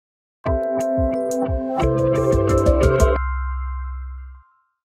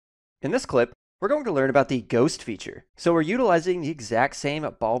In this clip, we're going to learn about the ghost feature. So we're utilizing the exact same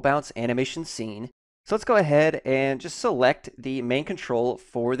ball bounce animation scene. So let's go ahead and just select the main control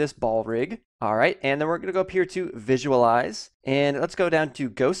for this ball rig. All right, and then we're going to go up here to visualize, and let's go down to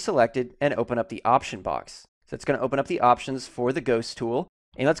ghost selected and open up the option box. So it's going to open up the options for the ghost tool.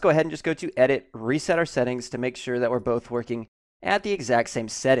 And let's go ahead and just go to edit, reset our settings to make sure that we're both working at the exact same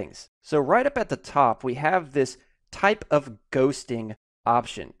settings. So right up at the top, we have this type of ghosting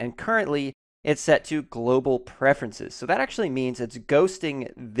option, and currently it's set to global preferences. So that actually means it's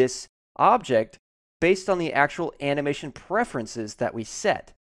ghosting this object based on the actual animation preferences that we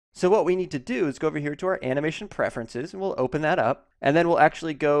set. So what we need to do is go over here to our animation preferences, and we'll open that up, and then we'll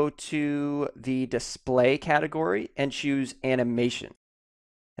actually go to the display category and choose animation.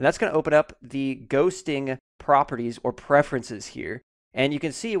 And that's going to open up the ghosting properties or preferences here. And you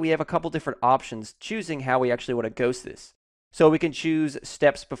can see we have a couple different options choosing how we actually want to ghost this. So we can choose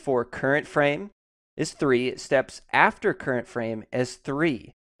steps before current frame is 3, steps after current frame is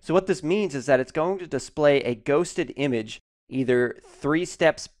 3. So what this means is that it's going to display a ghosted image either 3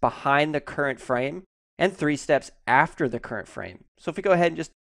 steps behind the current frame and 3 steps after the current frame. So if we go ahead and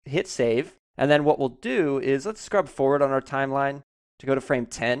just hit save, and then what we'll do is let's scrub forward on our timeline to go to frame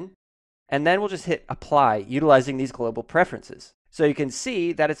 10, and then we'll just hit apply utilizing these global preferences. So you can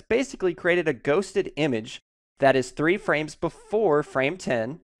see that it's basically created a ghosted image that is 3 frames before frame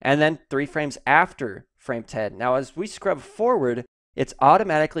 10 and then 3 frames after frame 10. Now, as we scrub forward, it's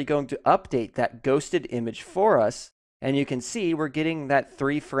automatically going to update that ghosted image for us. And you can see we're getting that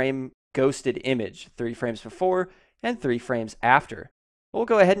 3-frame ghosted image, 3 frames before and 3 frames after. What we'll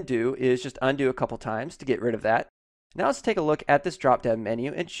go ahead and do is just undo a couple times to get rid of that. Now let's take a look at this drop-down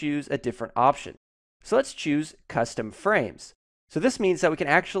menu and choose a different option. So let's choose custom frames. So this means that we can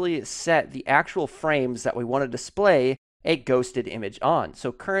actually set the actual frames that we want to display a ghosted image on.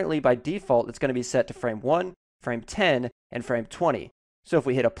 So currently by default, it's going to be set to frame 1, frame 10, and frame 20. So if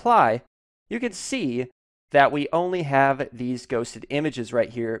we hit apply, you can see that we only have these ghosted images right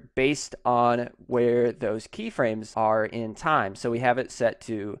here based on where those keyframes are in time. So we have it set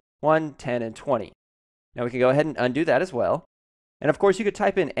to 1, 10, and 20. Now we can go ahead and undo that as well. And of course, you could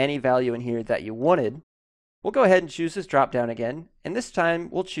type in any value in here that you wanted. We'll go ahead and choose this drop down again, and this time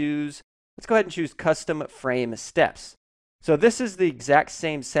let's go ahead and choose custom frame steps. So this is the exact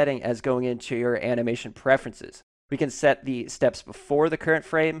same setting as going into your animation preferences. We can set the steps before the current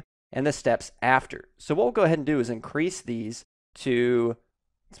frame and the steps after. So what we'll go ahead and do is increase these to,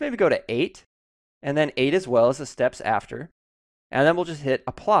 let's maybe go to 8, and then 8 as well as the steps after, and then we'll just hit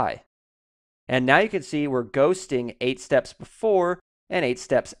apply. And now you can see we're ghosting 8 steps before and 8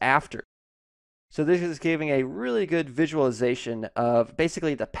 steps after. So this is giving a really good visualization of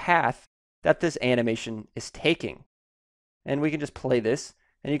basically the path that this animation is taking. And we can just play this,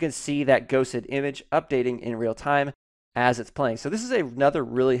 and you can see that ghosted image updating in real time as it's playing. So this is another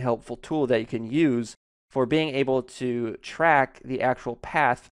really helpful tool that you can use for being able to track the actual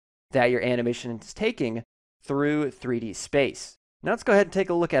path that your animation is taking through 3D space. Now let's go ahead and take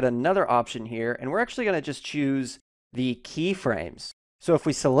a look at another option here, and we're actually going to just choose the keyframes. So if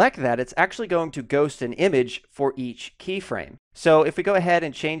we select that, it's actually going to ghost an image for each keyframe. So if we go ahead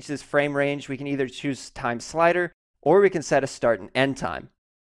and change this frame range, we can either choose time slider or we can set a start and end time.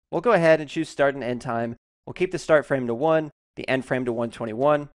 We'll go ahead and choose start and end time. We'll keep the start frame to 1, the end frame to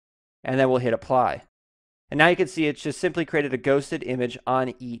 121, and then we'll hit apply. And now you can see it's just simply created a ghosted image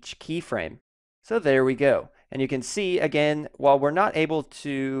on each keyframe. So there we go. And you can see, again, while we're not able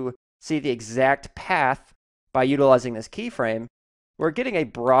to see the exact path by utilizing this keyframe, we're getting a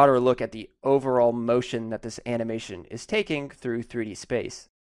broader look at the overall motion that this animation is taking through 3D space.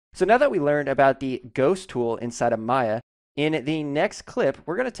 So now that we learned about the ghost tool inside of Maya, in the next clip,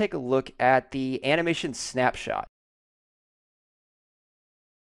 we're going to take a look at the animation snapshot.